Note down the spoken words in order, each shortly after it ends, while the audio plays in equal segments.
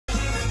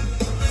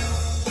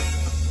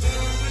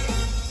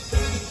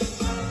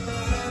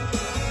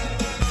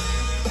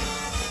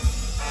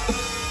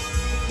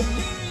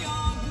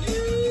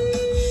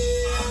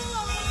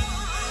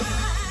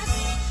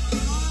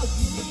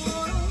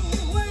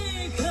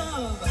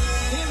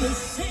the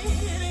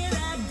city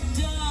that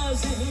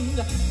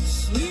doesn't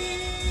sleep,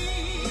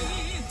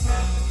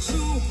 to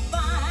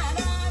find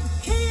I'm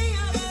king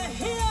of the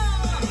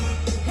hill,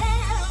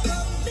 head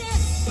of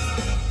this,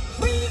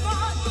 cream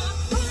on the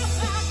cross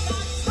at the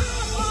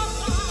top of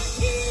the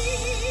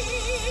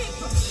heap.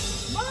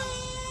 My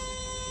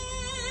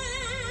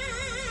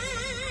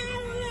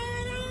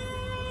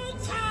little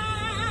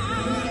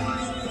town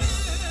lives.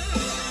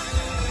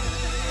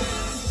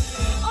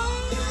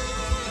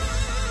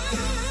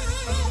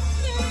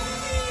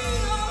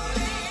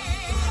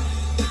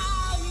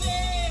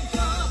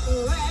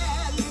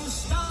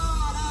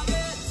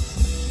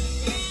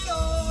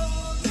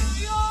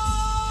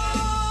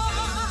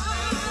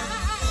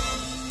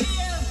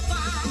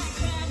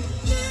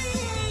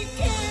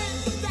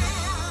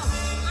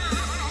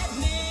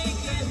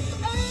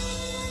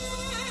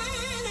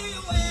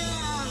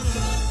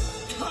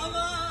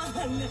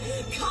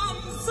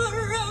 Come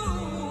through,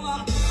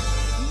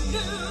 New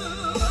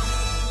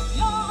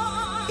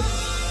York,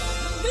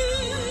 New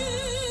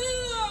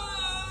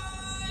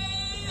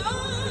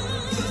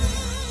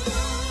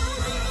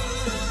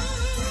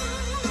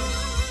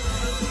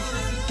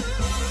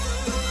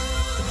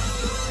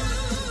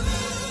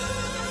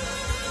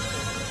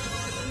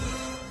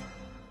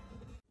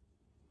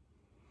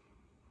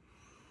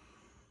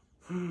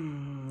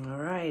All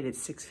right, it's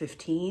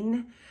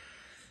 6:15.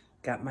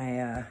 Got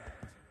my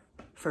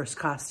first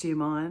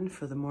costume on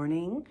for the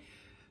morning.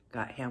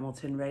 Got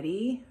Hamilton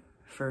ready.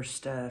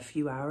 First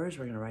few hours,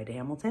 we're gonna ride to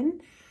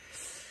Hamilton.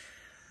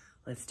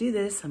 Let's do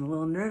this. I'm a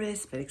little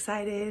nervous, but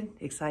excited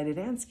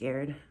and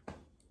scared.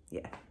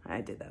 Yeah,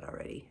 I did that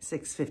already.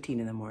 6:15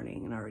 in the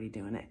morning and already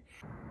doing it.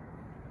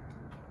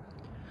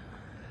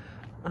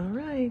 All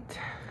right,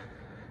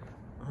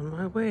 on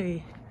my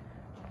way.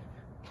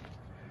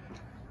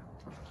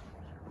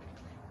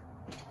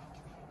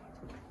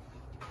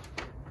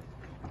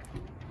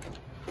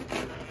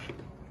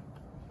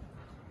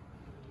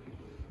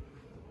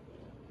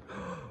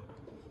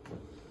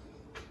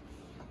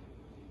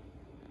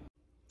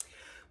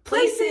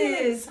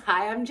 Places!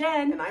 Hi, I'm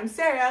Jen. And I'm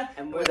Sarah,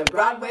 and we're the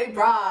Broadway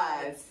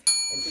Broads.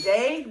 And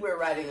today we're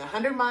riding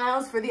 100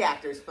 miles for the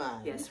Actors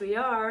Fund. Yes, we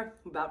are.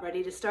 About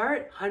ready to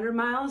start. 100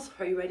 miles.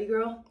 Are you ready,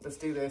 girl? Let's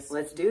do this.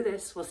 Let's do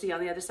this. We'll see you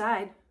on the other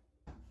side.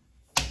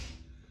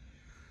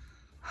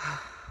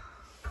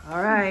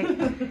 All right,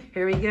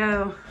 here we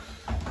go.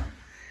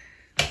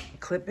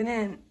 Clipping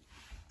in.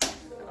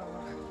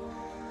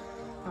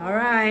 All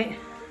right.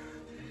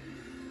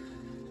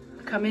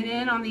 Coming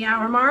in on the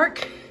hour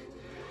mark.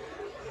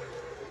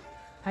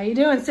 How you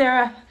doing,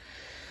 Sarah?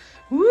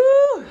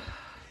 Woo!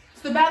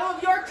 It's the Battle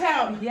of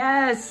Yorktown.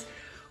 Yes.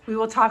 We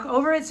will talk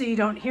over it so you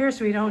don't hear,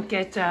 so we don't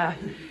get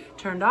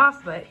turned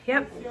off, but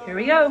yep, here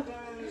we go.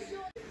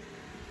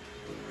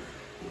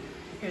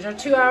 Here's our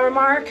 2-hour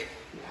mark.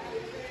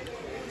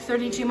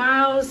 32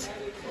 miles.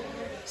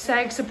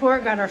 SAG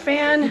support, got our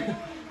fan.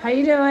 How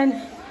you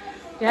doing?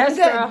 Yes,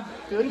 Doing good. girl.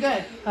 Doing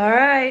good. All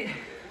right.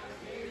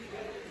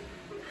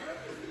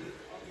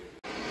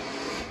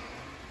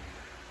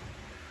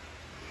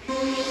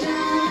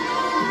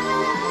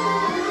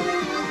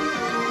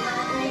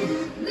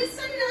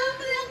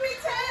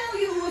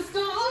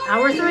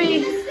 Hour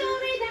 3.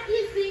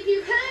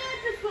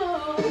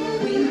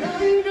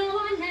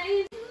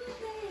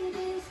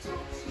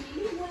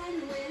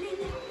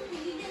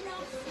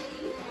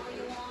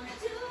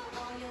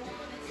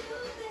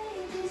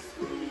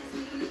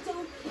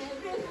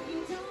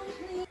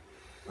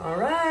 All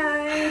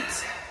right.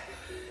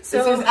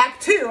 So this is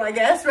Act 2, I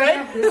guess, right?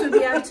 Yeah, this would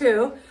be Act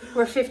 2.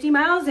 We're 50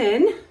 miles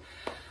in.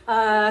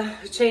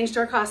 Changed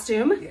our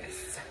costume.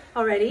 Yes.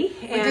 Already.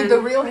 We did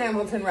the real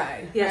Hamilton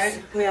ride. Yes,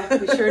 right? yeah,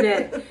 we sure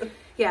did.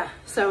 Yeah,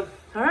 so,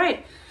 all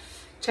right.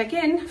 Check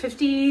in,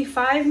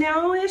 55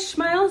 now-ish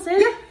miles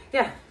in? Yeah.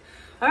 Yeah.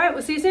 All right,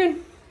 we'll see you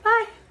soon.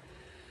 Bye.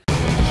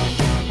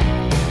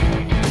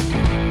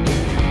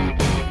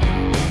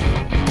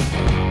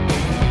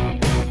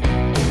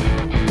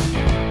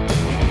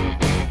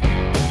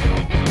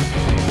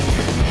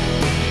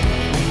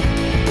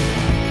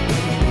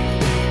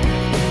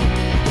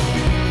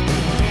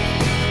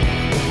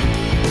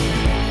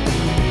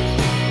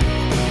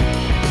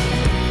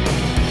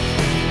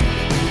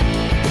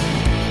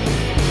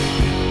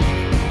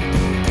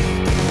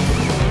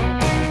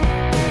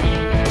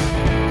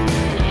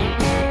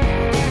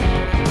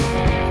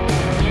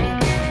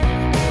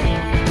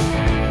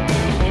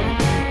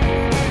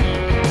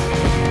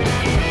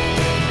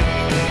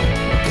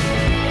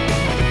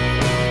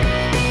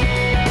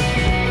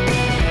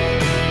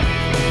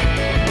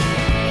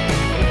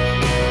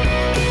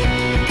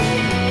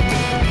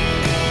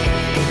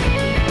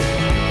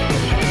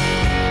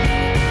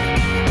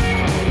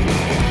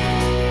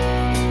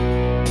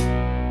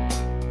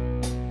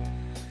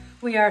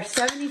 We are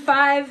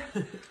 75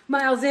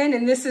 miles in,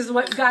 and this is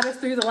what got us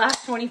through the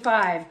last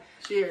 25.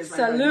 Cheers, my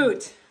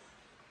Salute.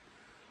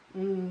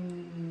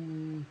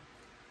 No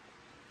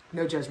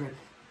judgment.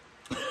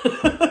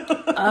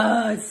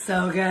 Oh, it's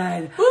so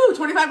good. Woo,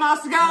 25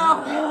 miles to go.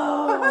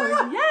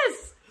 Oh,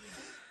 yes.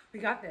 We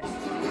got this.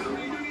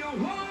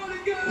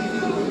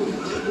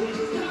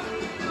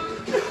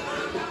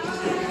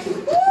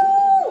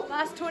 Woo!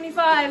 Last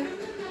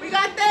 25. We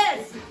got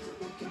this.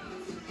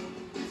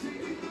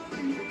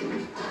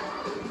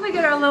 Look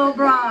at our little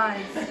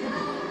brides.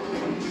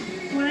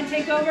 You want to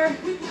take over?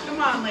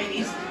 Come on,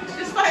 ladies.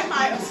 Just 5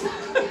 miles.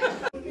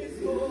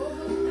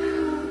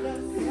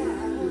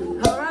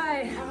 All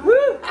right.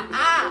 Woo!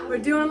 We're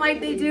doing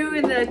like they do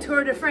in the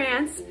Tour de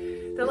France,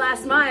 the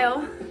last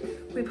mile.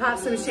 We pop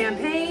some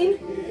champagne.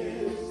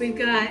 We've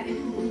got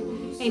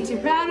Ain't Too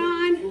Proud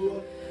on.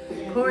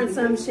 Pouring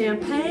some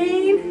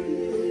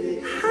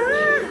champagne.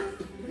 Ah!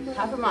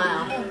 Half a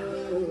mile.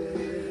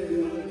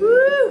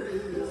 Woo!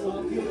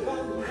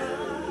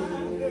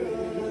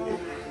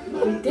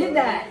 We did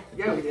that.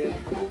 Yeah, we did.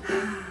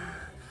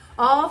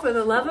 All for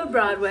the love of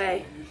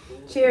Broadway.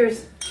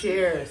 Cheers.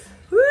 Cheers.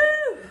 Woo!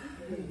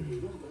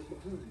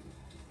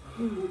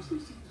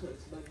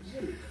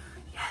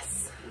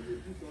 Yes.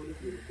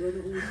 Yay!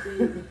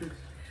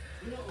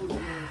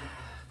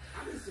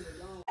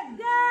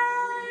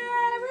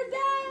 We're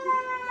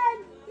done!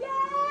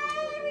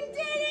 Yay! We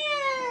did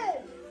it!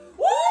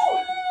 Woo!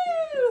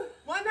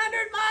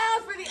 100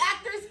 miles for the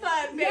Actors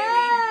Fund, baby.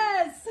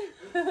 Yes!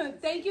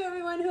 Thank you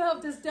everyone who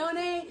helped us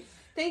donate.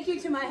 Thank you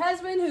to my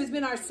husband who's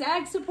been our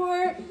SAG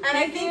support. And Thank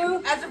I think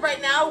you. as of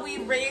right now,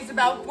 we've raised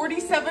about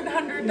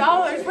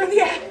 $4,700 for the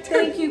Actors.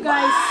 Thank you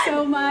guys Fund.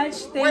 so much.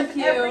 Thank Worth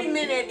you. every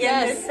minute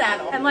in this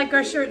saddle. And like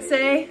our shirts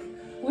say,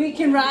 we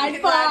can ride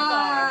can far.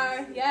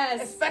 ride far.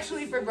 Yes.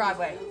 Especially for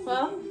Broadway.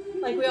 Well,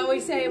 like we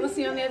always say, we'll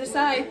see you on the other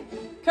side.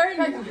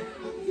 Curtain.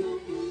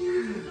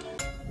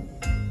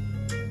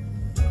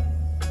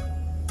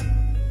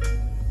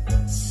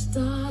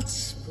 Start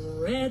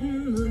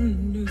spreading the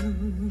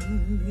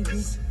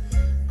news.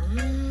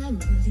 I'm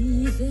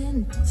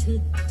leaving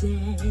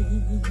today.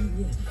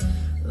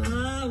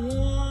 I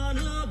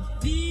wanna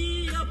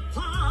be a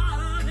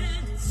part of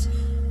it.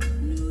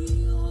 New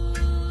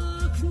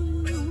York,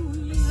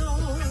 New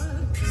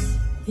York.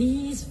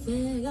 These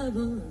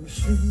vagabond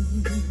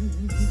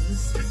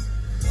shoes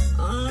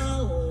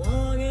are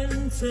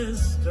longing to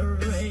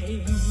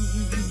stray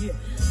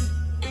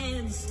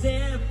and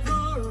step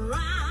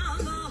around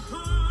the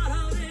heart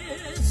of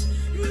it.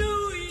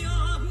 New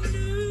York,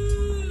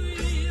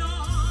 New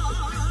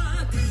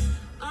York.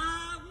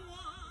 I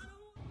want.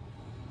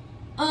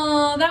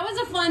 Oh, that was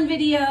a fun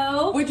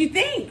video. What'd you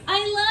think? I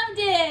loved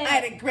it. I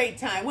had a great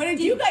time. What did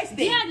you guys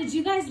think? Yeah, did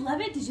you guys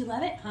love it? Did you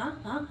love it?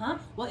 Huh?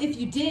 Well, if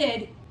you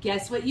did,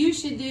 guess what you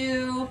should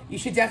do? You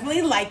should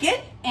definitely like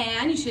it.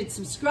 And you should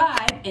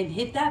subscribe and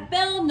hit that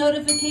bell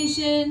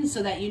notification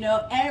so that you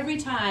know every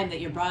time that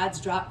your broads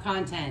drop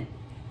content.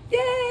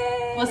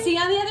 Yay! We'll see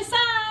you on the other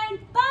side.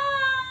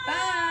 Bye!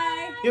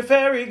 Bye! Your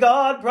fairy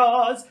god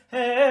bras,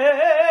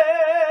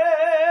 hey!